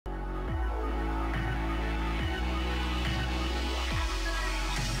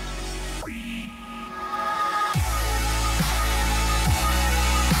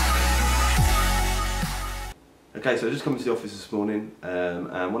Okay, so I just come to the office this morning,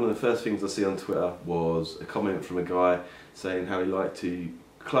 and one of the first things I see on Twitter was a comment from a guy saying how he liked to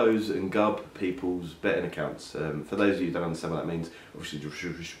close and gub people's betting accounts. For those of you who don't understand what that means, obviously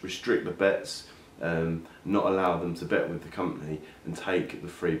just restrict the bets, not allow them to bet with the company, and take the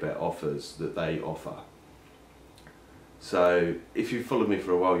free bet offers that they offer. So if you've followed me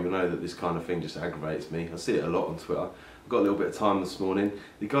for a while, you'll know that this kind of thing just aggravates me. I see it a lot on Twitter. I've got a little bit of time this morning.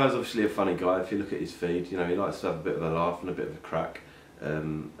 The guy's obviously a funny guy. If you look at his feed, you know, he likes to have a bit of a laugh and a bit of a crack,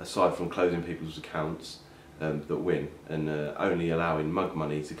 aside from closing people's accounts that win and only allowing mug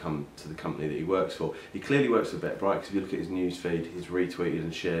money to come to the company that he works for. He clearly works for BetBright, because if you look at his news feed, he's retweeted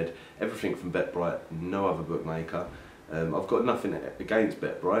and shared everything from BetBright, no other bookmaker. I've got nothing against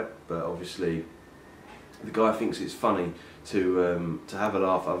BetBright, but obviously the guy thinks it's funny to have a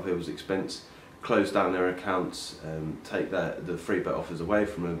laugh at other people's expense, close down their accounts, take the free bet offers away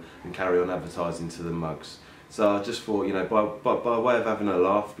from them, and carry on advertising to the mugs. So I just thought, you know, by way of having a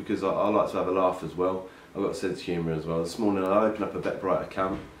laugh, because I like to have a laugh as well, I've got a sense of humour as well. This morning I'll open up a BetBright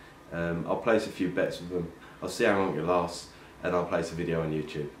account, I'll place a few bets with them, I'll see how long it lasts, and I'll place a video on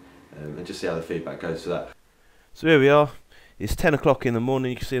YouTube, and just see how the feedback goes for that. So here we are. It's 10 o'clock in the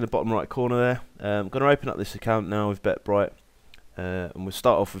morning. You can see in the bottom right corner there. I'm going to open up this account now with BetBright, and we'll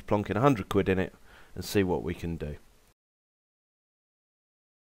start off with plonking 100 quid in it and see what we can do.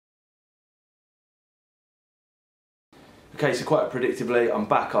 Okay, so quite predictably, I'm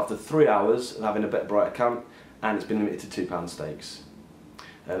back after 3 hours of having a BetBright account, and it's been limited to £2 stakes.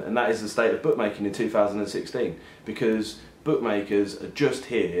 And that is the state of bookmaking in 2016, because bookmakers are just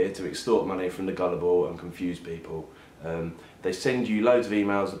here to extort money from the gullible and confuse people. They send you loads of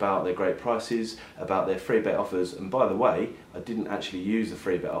emails about their great prices, about their free bet offers, and by the way, I didn't actually use the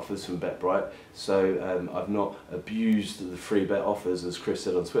free bet offers from BetBright, so I've not abused the free bet offers, as Chris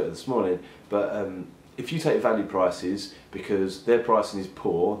said on Twitter this morning, but if you take value prices because their pricing is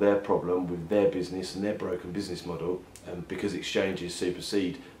poor, their problem with their business and their broken business model, because exchanges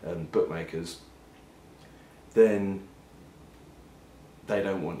supersede bookmakers, then they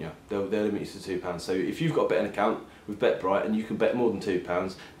don't want you. They'll limit you to £2. So if you've got a betting account with BetBright and you can bet more than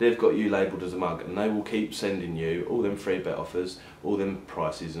 £2, they've got you labelled as a mug, and they will keep sending you all them free bet offers, all them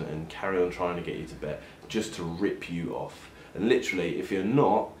prices, and carry on trying to get you to bet just to rip you off. And literally, if you're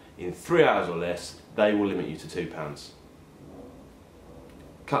not, in 3 hours or less, they will limit you to £2.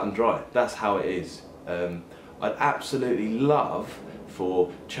 Cut and dry. That's how it is. I'd absolutely love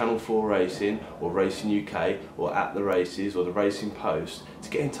for Channel 4 Racing or Racing UK or At The Races or the Racing Post to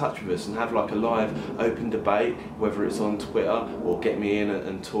get in touch with us and have like a live open debate, whether it's on Twitter or get me in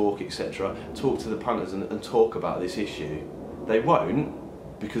and talk, etc. Talk to the punters and talk about this issue. They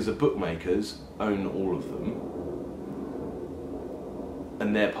won't, because the bookmakers own all of them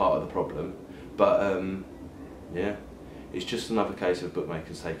and they're part of the problem. But yeah, it's just another case of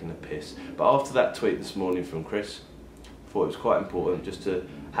bookmakers taking a piss. But after that tweet this morning from Chris, I thought it was quite important just to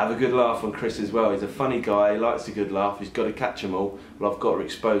have a good laugh on Chris as well. He's a funny guy, he likes a good laugh, he's got to catch them all, well I've got to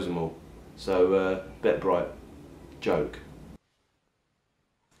expose them all. So BetBright, joke.